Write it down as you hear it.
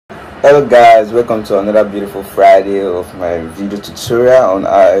Hello guys, welcome to another beautiful Friday of my video tutorial on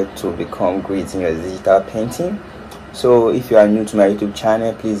how to become great in your digital painting. So if you are new to my YouTube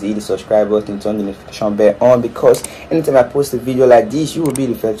channel, please hit the subscribe button, turn the notification bell on, because anytime I post a video like this, you will be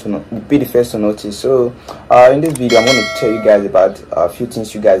the first to notice. So in this video, I'm going to tell you guys about a few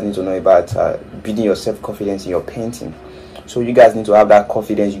things you guys need to know about building your self-confidence in your painting. So you guys need to have that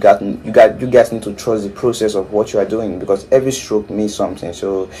confidence. You guys need to trust the process of what you are doing, because every stroke means something.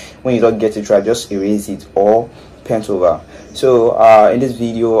 So when you don't get it right, just erase it or paint over. So in this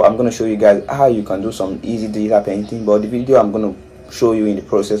video, I'm going to show you guys how you can do some easy digital painting. But the video I'm going to show you in the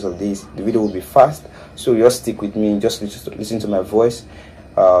process of this, the video will be fast. So just stick with me. Just listen to my voice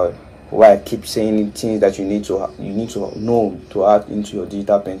while I keep saying things that you need to know to add into your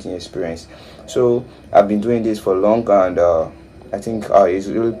digital painting experience. So I've been doing this for long, and I think it's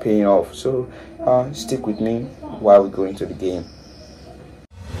really paying off. So stick with me while we go into the game.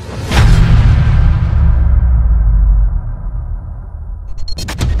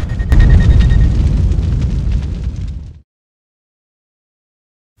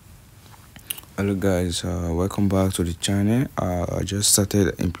 Hello guys, welcome back to the channel. I just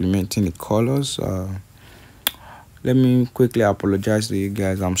started implementing the colors. Let me quickly apologize to you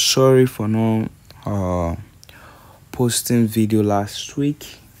guys. I'm sorry for not posting video last week,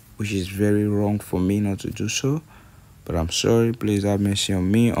 which is very wrong for me not to do so, but I'm sorry. Please have mercy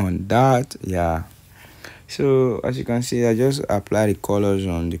on me on that. Yeah, so as you can see, I just apply the colors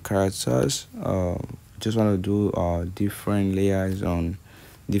on the characters. Just want to do different layers on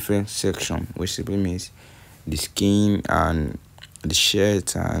different section, which simply means the skin and the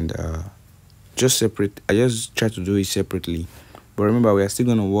shirt, and just separate. I just try to do it separately, but remember, we are still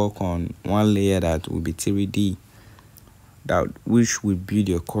going to work on one layer that will be 3D, which will build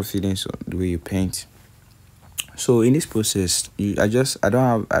your confidence on the way you paint. So in this process,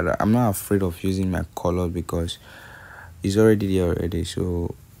 I'm not afraid of using my color, because it's already there already.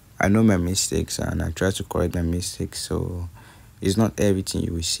 So I know my mistakes and I try to correct my mistakes. So it's not everything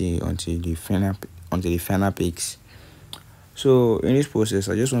you will see until the final pics. So in this process,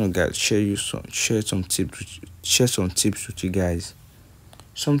 I just want to share some tips with you guys.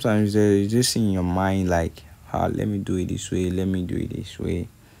 Sometimes there is this in your mind like, let me do it this way, let me do it this way,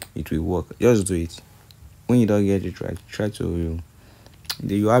 it will work. Just do it. When you don't get it right, try to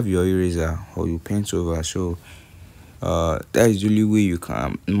you have your eraser or you paint over. So that is the only way you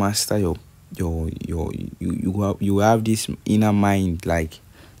can master you have this inner mind like,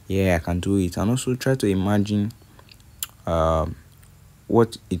 yeah, I can do it. And also try to imagine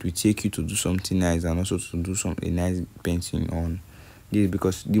what it will take you to do something nice, and also to do a nice painting on this,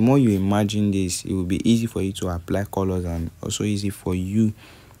 because the more you imagine this, it will be easy for you to apply colors, and also easy for you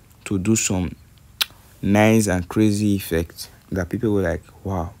to do some nice and crazy effects that people were like,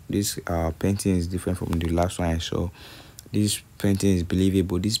 wow, this painting is different from the last one I saw. This painting is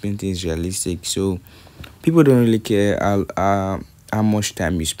believable, this painting is realistic. So people don't really care how much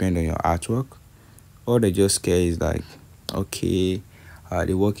time you spend on your artwork. All they just care is like, okay,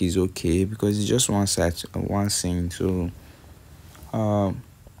 the work is okay, because it's just one scene. So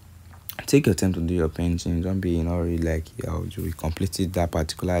take your time to do your painting. Don't be in a hurry like, you will complete it that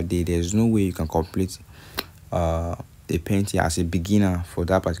particular day. There's no way you can complete a painting as a beginner for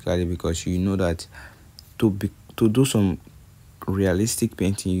that particular day, because you know that to do some realistic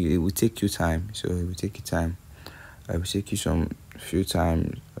painting, it will take you time. So it will take you time. It will take you some few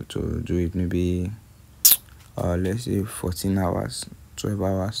time to do it. Maybe let's say 14 hours, 12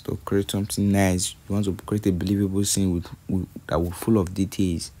 hours to create something nice. You want to create a believable scene that will full of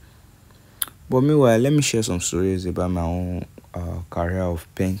details. But meanwhile, let me share some stories about my own career of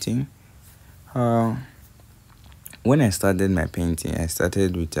painting. When I started my painting, I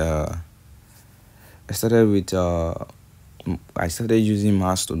started using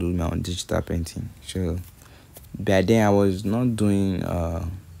mouse to do my own digital painting. So by then I was not doing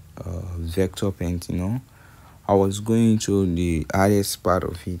vector painting, no. I was going to the hardest part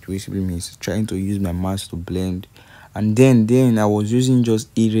of it, which means trying to use my mouse to blend, and then I was using just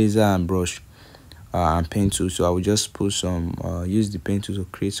eraser and brush and pencil. So I would just put some use the pencil to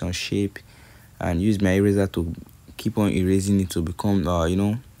create some shape, and use my eraser to keep on erasing it to become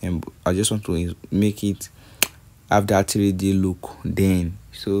and I just want to make it have that 3D look then.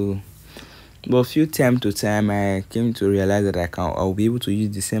 So but few time to time I came to realize that I'll be able to use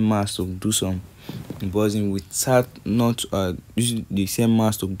the same mask to do some embossing without not using the same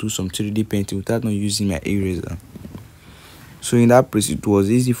mask to do some 3D painting without not using my eraser. So in that process, it was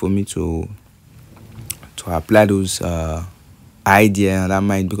easy for me to apply those idea and that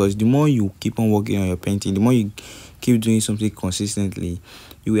mind, because the more you keep on working on your painting, the more you keep doing something consistently,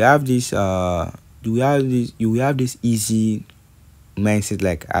 you will have this easy mindset,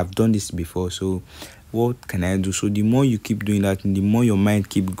 like I've done this before, so what can I do? So the more you keep doing that, the more your mind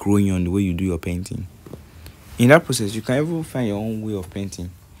keep growing on the way you do your painting. In that process, you can even find your own way of painting,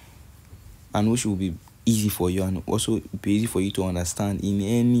 and which will be easy for you, and also be easy for you to understand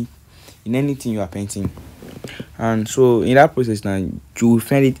in anything you are painting. And so in that process now, you will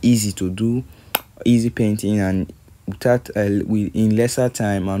find it easy to do easy painting, and without in lesser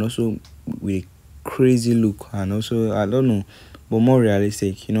time, and also with a crazy look, and also I don't know, but more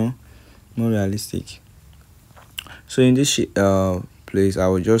realistic, more realistic. So in this place, I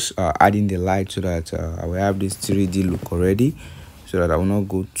will just adding the light so that I will have this 3D look already, so that I will not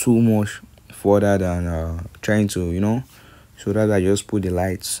go too much further than trying to, so that I just put the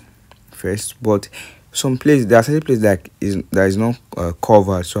lights first. But there are certain places that is not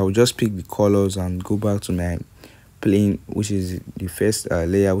covered, so I will just pick the colors and go back to my plane, which is the first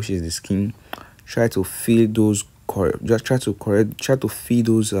layer, which is the skin. Try to fill those try to fill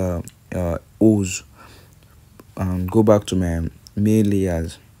those O's, and go back to my main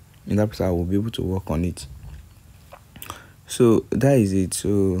layers. In that place, I will be able to work on it. So that is it.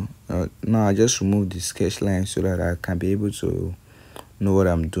 So now I just remove the sketch line so that I can be able to know what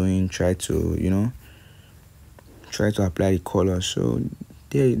I'm doing. Try to apply the color. So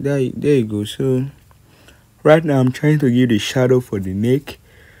there you go. So right now I'm trying to give the shadow for the neck,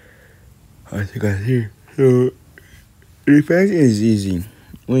 as you can see. So the painting is easy.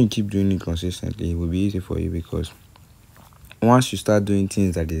 When you keep doing it consistently, it will be easy for you, because once you start doing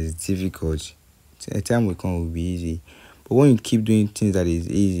things that is difficult, a time will come, it will be easy. But when you keep doing things that is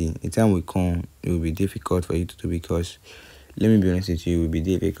easy, a time will come, it will be difficult for you to do, because let me be honest with you, it will be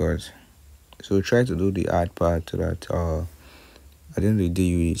difficult. So try to do the hard part, so that at the end of the day,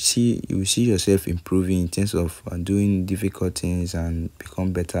 you will see yourself improving in terms of doing difficult things and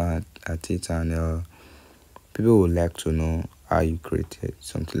become better at it, and people would like to know how you created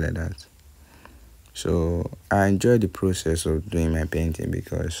something like that. So I enjoy the process of doing my painting,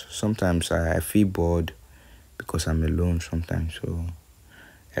 because sometimes I feel bored, because I'm alone sometimes. So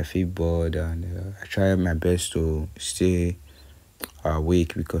I feel bored, and I try my best to stay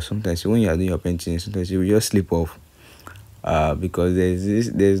awake, because sometimes when you are doing your painting, sometimes you will just sleep off, because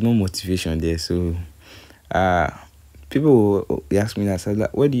there's no motivation there. So people will ask me that, so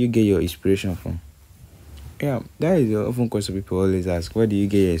like, where do you get your inspiration from? Yeah, that is often question people always ask. Where do you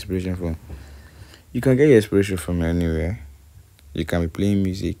get your inspiration from? You can get your inspiration from anywhere. You can be playing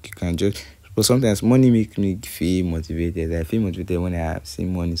music. You can just. But sometimes money makes me feel motivated. I feel motivated when I see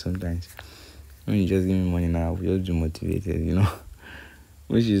money. Sometimes when you just give me money now, I will just be motivated.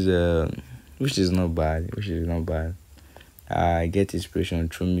 Which is not bad. Which is not bad. I get inspiration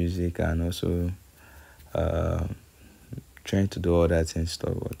through music, and also trying to do all that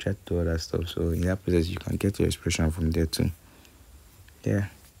stuff, or try to do all that stuff. So in that process, you can get your inspiration from there too. Yeah.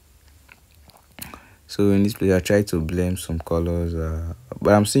 So in this place, I try to blend some colors,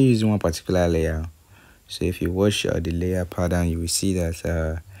 but I'm still using one particular layer. So if you watch the layer pattern, you will see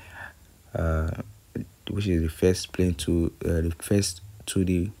that which is the first plane to the first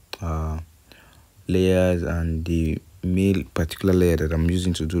 2D layers, and the main particular layer that I'm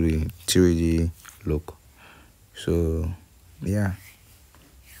using to do the 3D look. So yeah.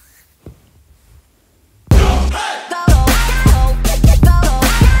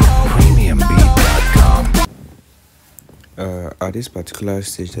 At this particular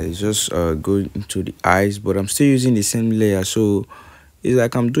stage, that is just going into the eyes, but I'm still using the same layer. So it's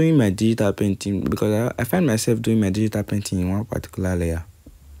like I'm doing my digital painting, because I find myself doing my digital painting in one particular layer,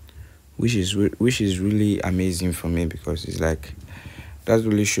 which is really amazing for me, because it's like that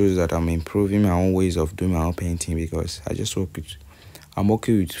really shows that I'm improving my own ways of doing my own painting, because I'm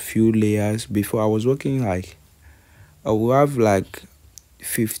working with few layers. Before, I was working like I will have like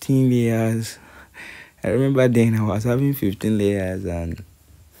 15 layers. I remember then I was having 15 layers, and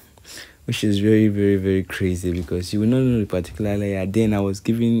which is very, very, very crazy, because you will not know the particular layer. Then I was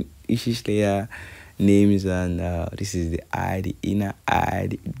giving each layer names, and this is the eye, the inner eye.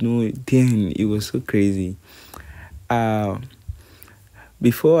 Then it was so crazy.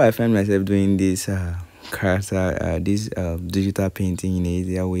 Before I find myself doing this character, this digital painting in an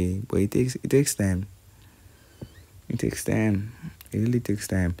easier way, but it takes time. It takes time. It really takes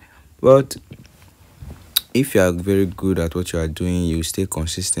time. But if you are very good at what you are doing, you stay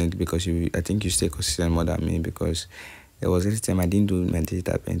consistent, because I think you stay consistent more than me, because there was this time I didn't do my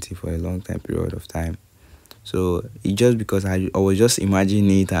digital painting for a long period of time. So it just because I was just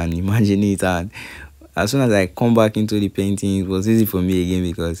imagining it, and as soon as I come back into the painting, it was easy for me again,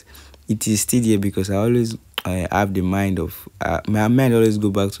 because it is still there, because I always I have the mind of my mind always go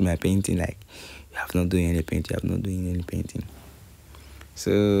back to my painting. Like, you have not doing any painting, you have not doing any painting.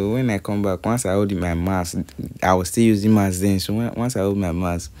 So when I come back, once I hold my mask, I was still using mask then. So once I hold my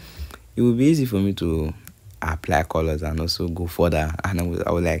mask, it will be easy for me to apply colors and also go further. And I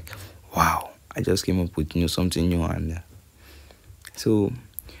was like, wow, I just came up with something new. And so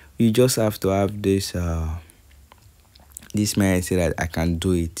you just have to have this mindset that I can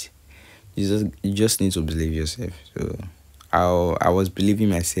do it. You just need to believe yourself. So I was believing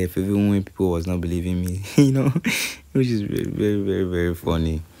myself even when people was not believing me, which is very, very, very, very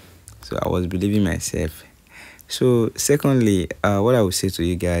funny. So I was believing myself. So secondly, what I would say to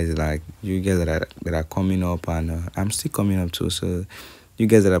you guys is, like, you guys that are coming up, and I'm still coming up too. So you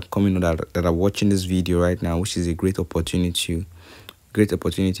guys that are coming up, that are watching this video right now, which is a great opportunity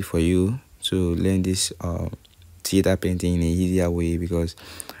for you to learn this theater painting in an easier way, because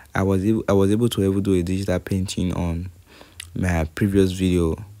I was able to ever do a digital painting on my previous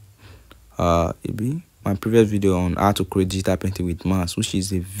video. My previous video on how to create digital painting with mask, which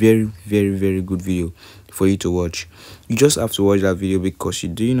is a very, very, very good video for you to watch. You just have to watch that video, because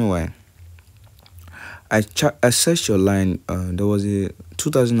do you know why? I searched online. There was a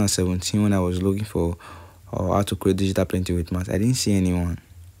 2017 when I was looking for how to create digital painting with mask. I didn't see anyone.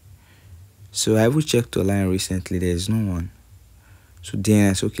 So I even checked online recently. There's no one. So then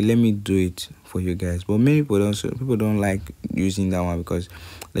I said, okay, let me do it for you guys. But many people don't like using that one, because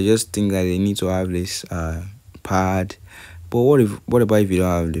they just think that they need to have this pad. But what about if you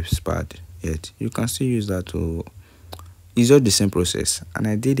don't have this pad yet? You can still use that to. It's just the same process, and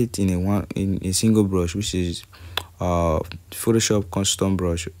I did it in a single brush, which is Photoshop custom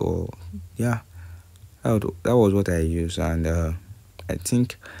brush. Or yeah, that was what I used. And I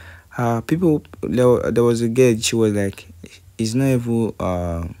think people, there was a girl. She was like, it's not even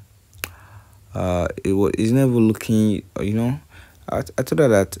it's never looking, I told her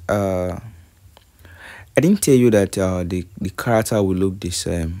that I didn't tell you that the character will look the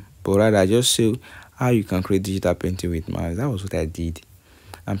same, but rather I just say how you can create digital painting with mask. That was what I did.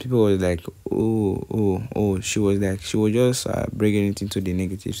 And people were like, oh, she was just bringing it into the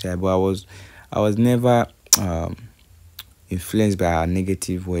negative side. But I was never influenced by her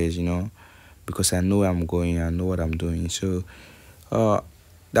negative ways, because I know where I'm going, I know what I'm doing. So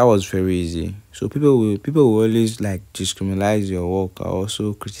that was very easy. So people will always like discriminate your work, or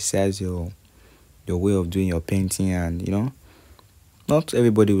also criticize your way of doing your painting. And not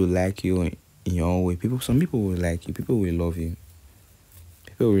everybody will like you in your own way. Some people will like you, people will love you,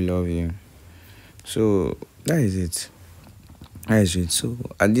 so that is it. So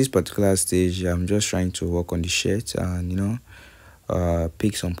at this particular stage, I'm just trying to work on the shirt, and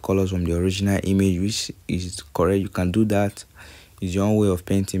pick some colors from the original image, which is correct. You can do that. It's your own way of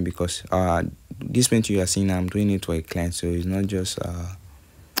painting, because this painting you are seeing, I'm doing it for a client, so it's not just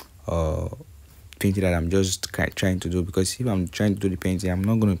painting that I'm just trying to do. Because if I'm trying to do the painting, I'm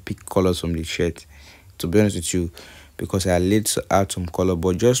not going to pick colors from the shirt, to be honest with you, because I laid out some color.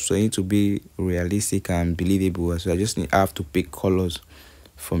 But just for it to be realistic and believable, so I have to pick colors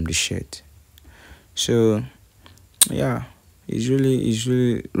from the shirt. So yeah, it's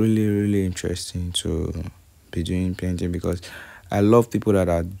really, really, really interesting to be doing painting, because I love people that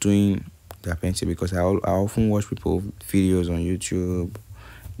are doing their painting, because I often watch people videos on YouTube.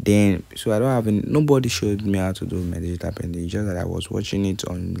 Then so I don't have nobody showed me how to do my digital painting. It's just that I was watching it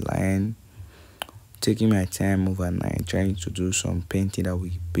online, taking my time overnight, trying to do some painting that will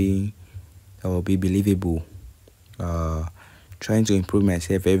be believable. Trying to improve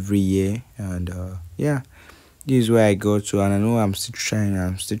myself every year. And yeah, this is where I got to, and I know I'm still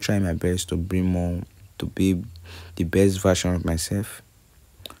trying my best to bring more, to be the best version of myself,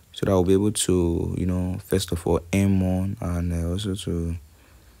 so that I'll be able to first of all aim more, and also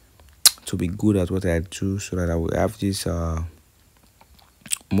to be good at what I do, so that I will have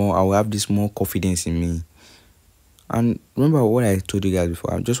this more confidence in me. And remember what I told you guys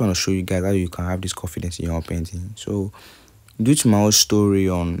before, I just want to show you guys how you can have this confidence in your painting. So due to my own story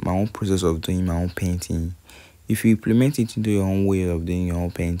on my own process of doing my own painting, if you implement it into your own way of doing your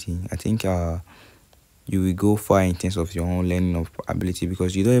own painting, I think you will go far in terms of your own learning of ability,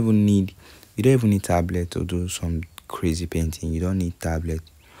 because you don't even need tablet to do some crazy painting. You don't need tablet.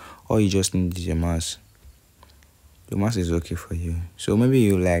 All you just need is your mouse. The mouse is okay for you. So maybe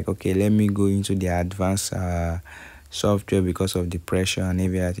you're like, okay, let me go into the advanced software because of the pressure and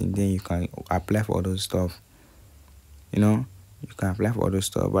everything. Then you can apply for all those stuff. You can apply for all those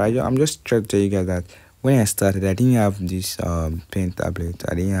stuff. But I'm just trying to tell you guys that when I started, I didn't have this pen tablet.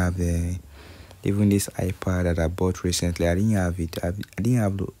 I didn't have even this iPad that I bought recently. I didn't have it. I didn't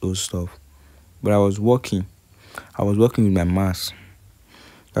have those stuff. But I was working. I was working with my mask.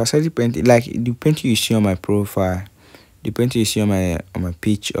 I was started painting like the painting you see on my profile, the painting you see on my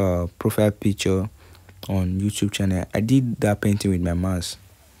page profile picture on YouTube channel. I did that painting with my mask.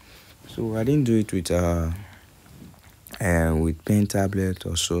 So I didn't do it with pen tablet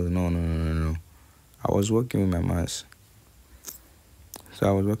or so. No. I was working with my mask. So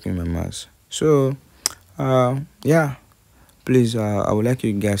I was working with my mask. So yeah, please I would like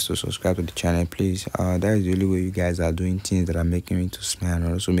you guys to subscribe to the channel, please. That is the only way you guys are doing things that are making me to smile,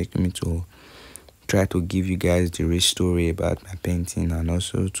 and also making me to try to give you guys the real story about my painting, and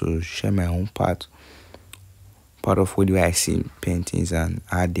also to share my own part of what do I see paintings and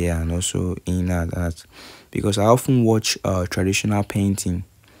art there, and also in that, because I often watch traditional painting.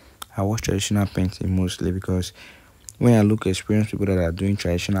 I watch traditional painting mostly because when I look at experienced people that are doing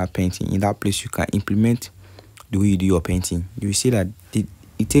traditional painting, in that place you can implement the way you do your painting. You will see that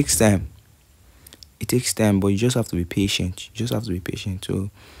it takes time. It takes time, but you just have to be patient. You just have to be patient. So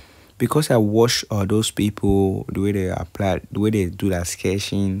because I watch those people, the way they apply, the way they do that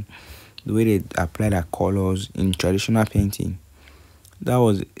sketching, the way they apply their colors in traditional painting, I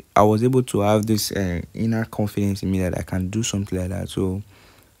was able to have this inner confidence in me that I can do something like that. So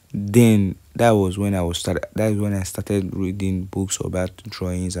then that was when I started reading books about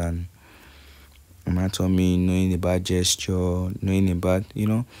drawings and anatomy, knowing about gesture, knowing about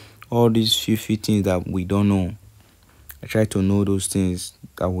all these few things that we don't know. I try to know those things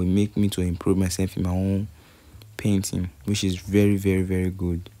that will make me to improve myself in my own painting, which is very, very, very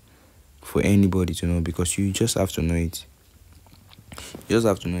good for anybody to know, because you just have to know it. You just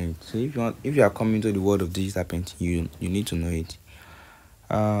have to know it. So if you are coming to the world of digital painting, you need to know it.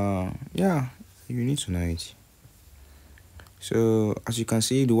 Yeah, you need to know it. So as you can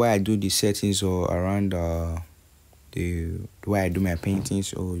see, the way I do the settings or around the way I do my paintings,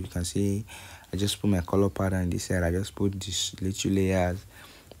 so you can see I just put my color pattern on this side. I just put this little layers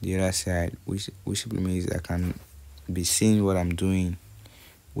the other side, which simply means I can be seeing what I'm doing,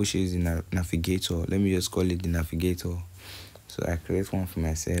 which is in a navigator. Let me just call it the navigator. So I create one for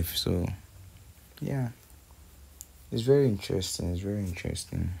myself. So yeah, it's very interesting. It's very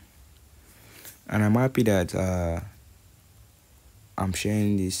interesting, and I'm happy that I'm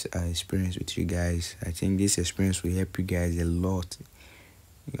sharing this experience with you guys. I think this experience will help you guys a lot.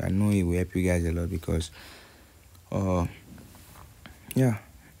 I know it will help you guys a lot because yeah,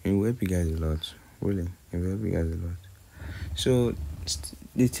 it will help you guys a lot. Really, it will help you guys a lot. So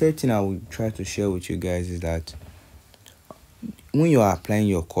the third thing I will try to share with you guys is that when you are applying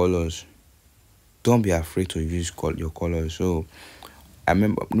your colors, don't be afraid to use your colors. So I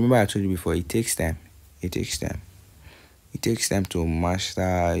remember I told you before, it takes time. It takes time. It takes time to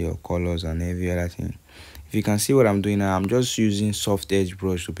master your colors and every other thing. If you can see what I'm doing now, I'm just using soft edge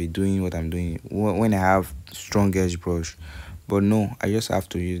brush to be doing what I'm doing when I have strong edge brush. But no, I just have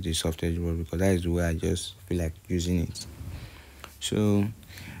to use the soft edge brush because that is the way I just feel like using it. So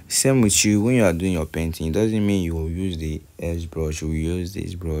same with you, when you are doing your painting, it doesn't mean you will use the edge brush, you will use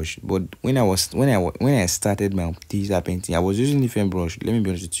this brush. But when I started my digital painting, I was using different brush. Let me be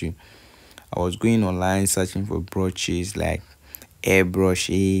honest with you, I was going online searching for brushes like air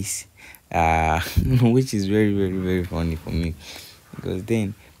brushes, which is very, very, very funny for me, because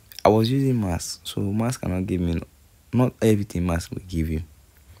then I was using mask. So mask cannot give me, not everything mask will give you.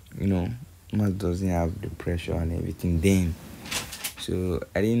 Mask doesn't have the pressure and everything then. So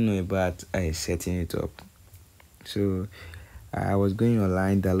I didn't know about setting it up. So I was going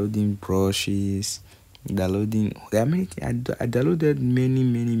online, downloading brushes, downloading. There are many things. I downloaded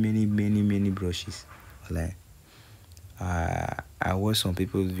many brushes. Like I watched some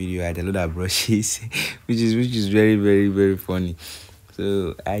people's video. I downloaded brushes, which is very, very, very funny.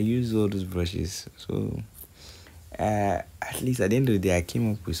 So I use all those brushes. So at least at the end of the day, I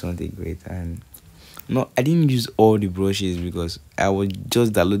came up with something great. And no, I didn't use all the brushes because I was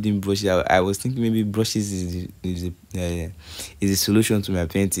just downloading brushes. I was thinking maybe brushes is the solution to my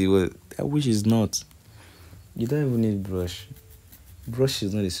painting. Well, which is not. You don't even need brush. Brush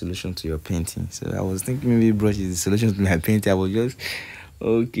is not the solution to your painting. So I was thinking maybe brush is the solution to my painting. I was just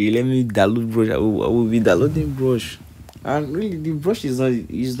okay. Let me download brush. I will be downloading brush, and really the brush is not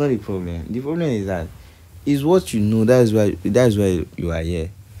the problem. The problem is that is what you know. That's why you are here.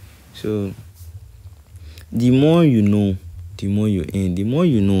 So the more you know, the more you earn. The more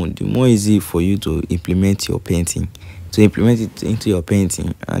you know, the more easy for you to implement your painting, to implement it into your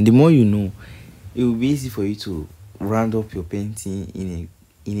painting. And the more you know, it will be easy for you to round up your painting in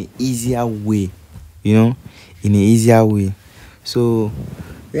an easier way, in an easier way. So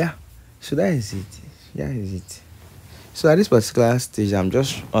yeah, so that is it. That is it. So at this particular stage, I'm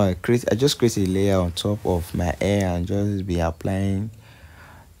just I just create a layer on top of my hair and just be applying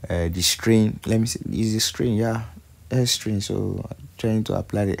the string. Let me see, is the string, yeah, hair string. So I'm trying to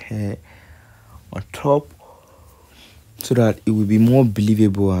apply the hair on top so that it will be more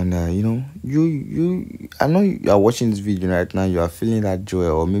believable. And I know you are watching this video right now, you are feeling that joy,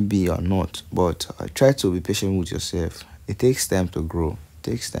 or maybe you are not, but try to be patient with yourself. It takes time to grow, it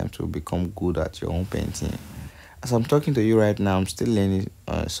takes time to become good at your own painting. As I'm talking to you right now, I'm still learning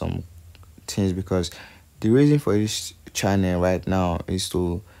some things, because the reason for this channel right now is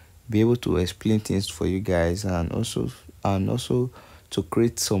to be able to explain things for you guys, and also to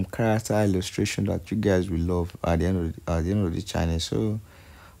create some character illustration that you guys will love at the end of the channel. So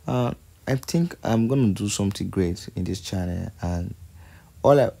I think I'm gonna do something great in this channel, and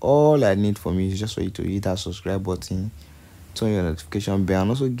all I need from you is just for you to hit that subscribe button, turn your notification bell,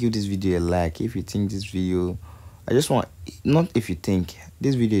 and also give this video a like if you think this video, I just want, not if you think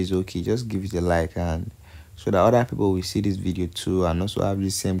this video is okay, just give it a like, and so that other people will see this video too, and also have the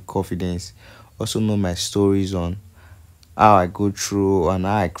same confidence, also know my stories on how I go through and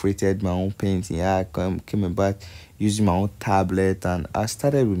how I created my own painting, how I came about using my own tablet. And I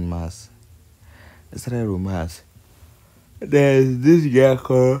started with maths. There's this guy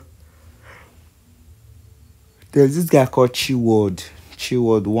called There's this guy called Chiword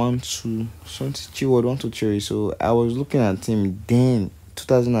 1 2 something, Chiword 1 2 3. So I was looking at him then,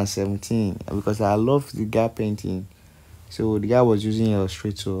 2017, because I love the guy painting. So the guy was using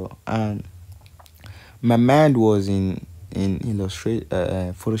Illustrator, and my mind was in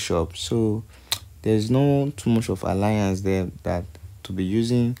Photoshop. So there's no too much of alliance there, that to be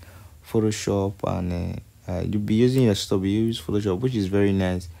using Photoshop, and you'll be using your stuff, you use Photoshop, which is very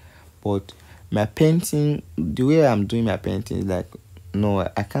nice. But my painting, the way I'm doing my painting is like, no,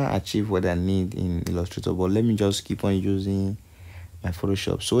 I can't achieve what I need in Illustrator, but let me just keep on using my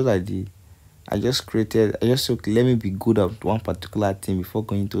Photoshop. So what I did, I just said, okay, let me be good at one particular thing before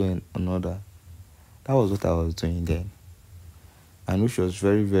going to another. That was what I was doing then, and which was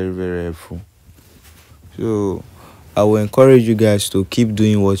very, very, very helpful. So I will encourage you guys to keep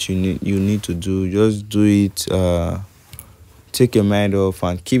doing what you need to do. Just do it. Take your mind off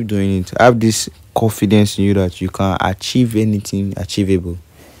and keep doing it. Have this confidence in you that you can achieve anything achievable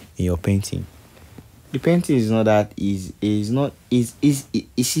in your painting. The painting is not that easy. It's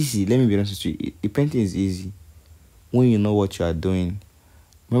easy. Let me be honest with you. The painting is easy when you know what you are doing.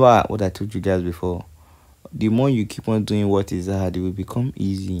 Remember what I told you guys before. The more you keep on doing what is hard, it will become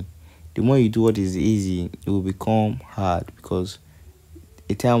easy. The more you do what is easy, it will become hard, because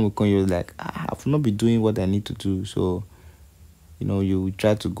a time will come you're like, I've not been doing what I need to do. So you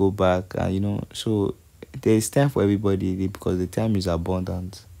try to go back, and so there is time for everybody, because the time is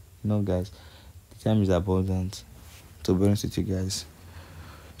abundant. Guys, the time is abundant, to be honest with you guys.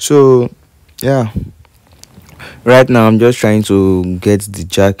 So yeah, right now I'm just trying to get the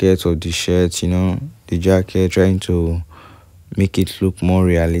jacket or the shirt, the jacket, trying to make it look more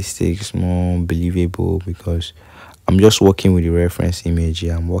realistic, more believable, because I'm just working with the reference image.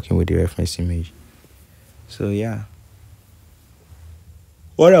 Yeah, I'm working with the reference image. So yeah,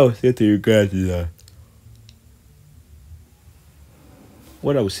 what I would say to you guys is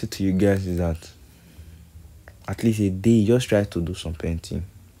that at least a day, just try to do some painting.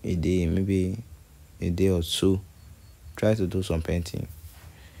 A day, maybe a day or two, try to do some painting,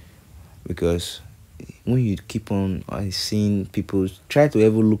 because when you keep on seeing people, try to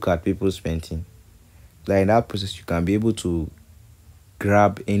ever look at people's painting. Like in that process, you can be able to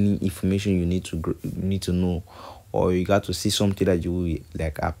grab any information you need to know, or you got to see something that you will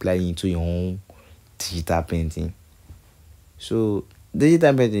like apply into your own digital painting. So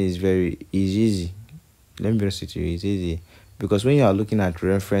digital painting is easy. Let me be honest with you, it's easy, because when you are looking at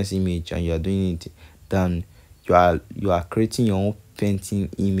reference image and you are doing it, then you are creating your own painting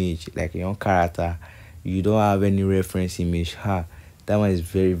image, like your own character. You don't have any reference image. That one is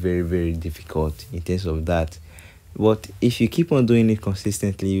very, very, very difficult in terms of that. But if you keep on doing it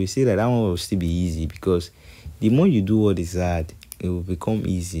consistently, you see that one will still be easy, because the more you do what is hard, it will become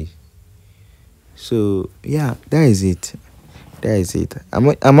easy. So yeah, that is it.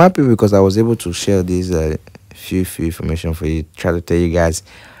 I'm happy because I was able to share this few information for you, try to tell you guys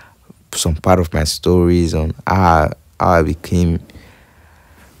some part of my stories on how I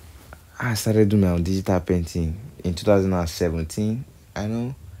started doing my own digital painting in 2017. I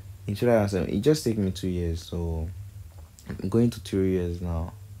know in 2007 it just took me 2 years, so I'm going to 3 years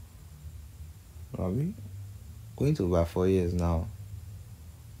now. Probably going to about 4 years now.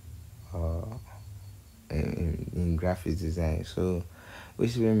 In graphics design. So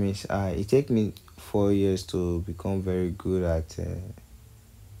which means it take me 4 years to become very good at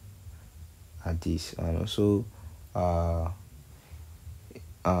this, and also uh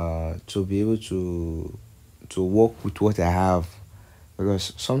to be able to work with what I have,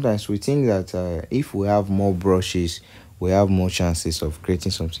 because sometimes we think that if we have more brushes we have more chances of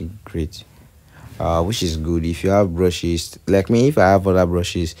creating something great, which is good. If you have brushes like me, if I have other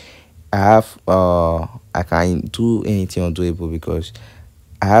brushes, I can do anything undoable because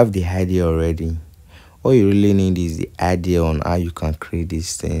I have the idea already. All you really need is the idea on how you can create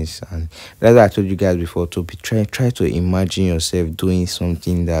these things, and that's why I told you guys before to be try to imagine yourself doing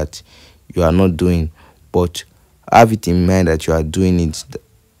something that you are not doing, but have it in mind that you are doing it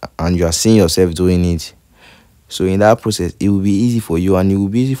and you are seeing yourself doing it. So in that process it will be easy for you, and it will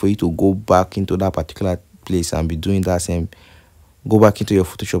be easy for you to go back into that particular place and be doing that same, go back into your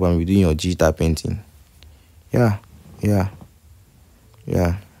Photoshop and be doing your digital painting. Yeah, yeah,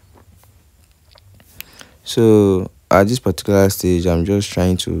 yeah. So at this particular stage I'm just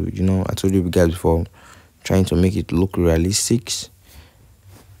trying to, I told you guys before, trying to make it look realistic.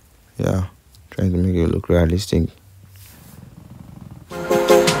 Yeah, trying to make it look realistic.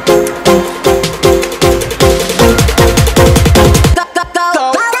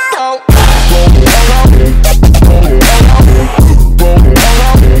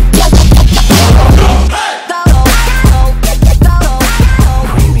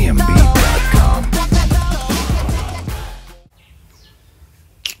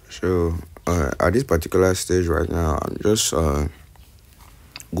 So at this particular stage right now, I'm just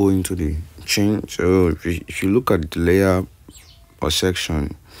going to the chain. So if you look at the layer or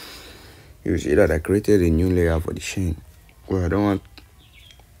section, you see that I created a new layer for the chain. Well, I don't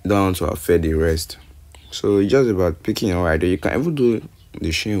want to affect the rest. So it's just about picking your idea. You can even do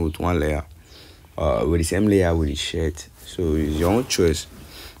the chain with one layer, with the same layer with the shirt. So it's your own choice.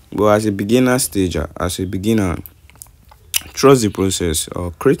 But as a beginner stage, trust the process or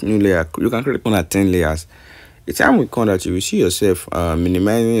create new layer. You can create one at 10 layers. The time will come that you will see yourself you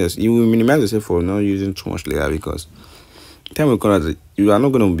will minimize yourself for not using too much layer, because the time will come that you are not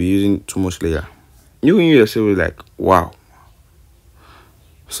going to be using too much layer. You yourself will be like, wow.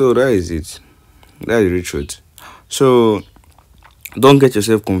 So that is it. That is the truth. So don't get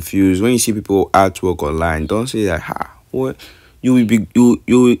yourself confused when you see people artwork online. Don't say that what you will be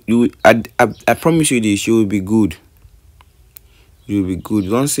I promise you this, you will be good. You will be good.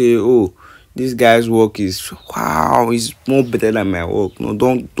 Don't say, oh, this guy's work is wow, it's more better than my work. No,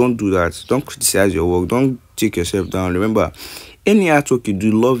 don't do that. Don't criticize your work. Don't take yourself down. Remember, any artwork you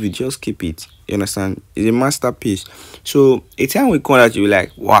do, love it, just keep it. You understand? It's a masterpiece. So a time will come that you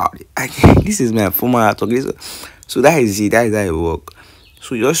like, wow, this is my former artwork. So that is it. That is how it work.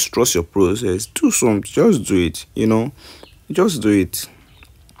 So just trust your process. Do something. Just do it. Just do it.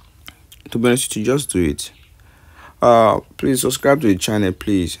 To be honest with you, just do it. Please subscribe to the channel,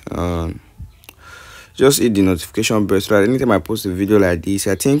 please. Just hit the notification bell so that anytime I post a video like this,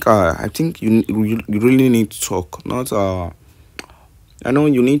 I think you really need to talk. Not I know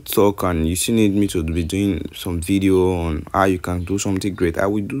you need to talk, and you still need me to be doing some video on how you can do something great. I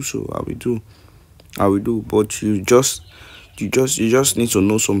will do so. I will do. But you just need to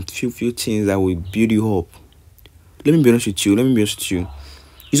know some few things that will build you up. Let me be honest with you.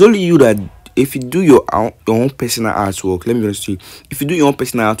 It's only you that, if you do your own personal artwork, let me be honest with you, if you do your own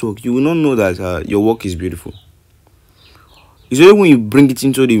personal artwork, you will not know that your work is beautiful. It's only when you bring it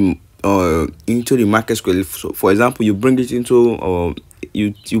into the market square. So for example, you bring it into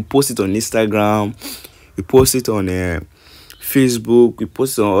you post it on Instagram, you post it on Facebook, you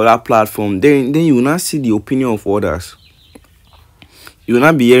post it on other platforms, then you will not see the opinion of others. You will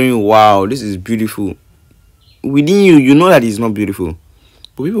not be hearing, wow, this is beautiful. Within you know that it's not beautiful.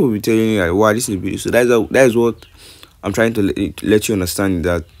 But people will be telling you like, wow, this is beautiful. So that is what I'm trying to let you understand,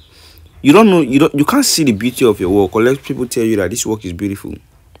 that you don't know, you can't see the beauty of your work unless people tell you that this work is beautiful.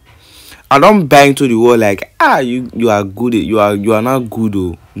 I don't buy into the word like, you are good, you are not good.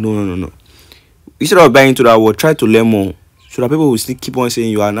 Oh, no. Instead of buying into that word, try to learn more, so that people will still keep on saying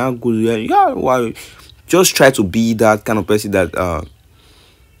you are not good. Yeah, why? Just try to be that kind of person that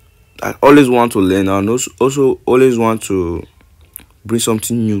I always want to learn, and also always want to bring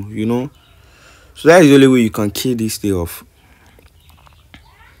something new, So that is the only way you can kill this day off.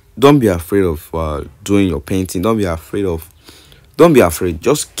 Don't be afraid of doing your painting. Don't be afraid.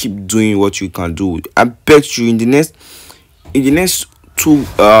 Just keep doing what you can do. I bet you in the next 2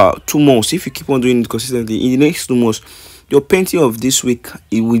 months, if you keep on doing it consistently, in the next 2 months, your painting of this week,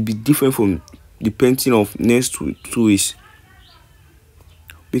 it will be different from the painting of next 2 weeks.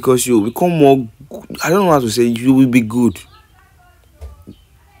 Because you become more, I don't know how to say, you will be good.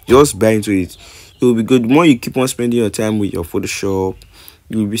 Just buy into it. It will be good. The more you keep on spending your time with your Photoshop,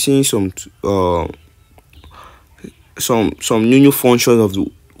 you will be seeing some new functions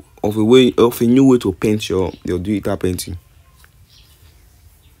of a new way to paint your digital painting.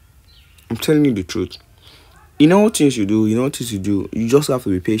 I'm telling you the truth. In all things you do, you just have to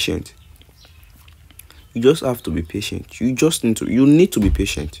be patient. You just have to be patient. You need to be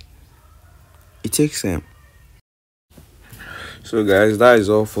patient. It takes time. So guys, that is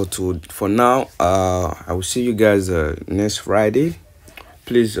all for now. I will see you guys next Friday.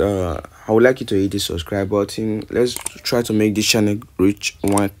 Please, I would like you to hit the subscribe button. Let's try to make this channel reach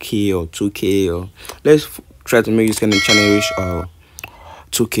 1K or 2K, or let's try to make this kind of channel reach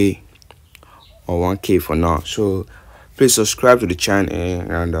 2K or 1K for now. So please subscribe to the channel,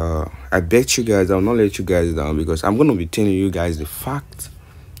 and I bet you guys I'll not let you guys down, because I'm gonna be telling you guys the fact.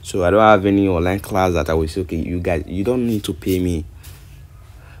 So I don't have any online class that I will say, okay, you guys, you don't need to pay me.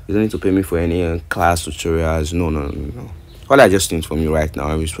 You don't need to pay me for any class tutorials. No. All I just need from you right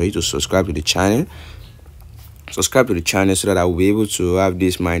now is for you to subscribe to the channel. Subscribe to the channel so that I will be able to have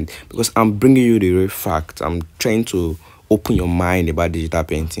this mind, because I'm bringing you the real fact. I'm trying to open your mind about digital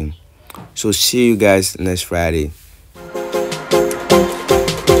painting. So see you guys next Friday.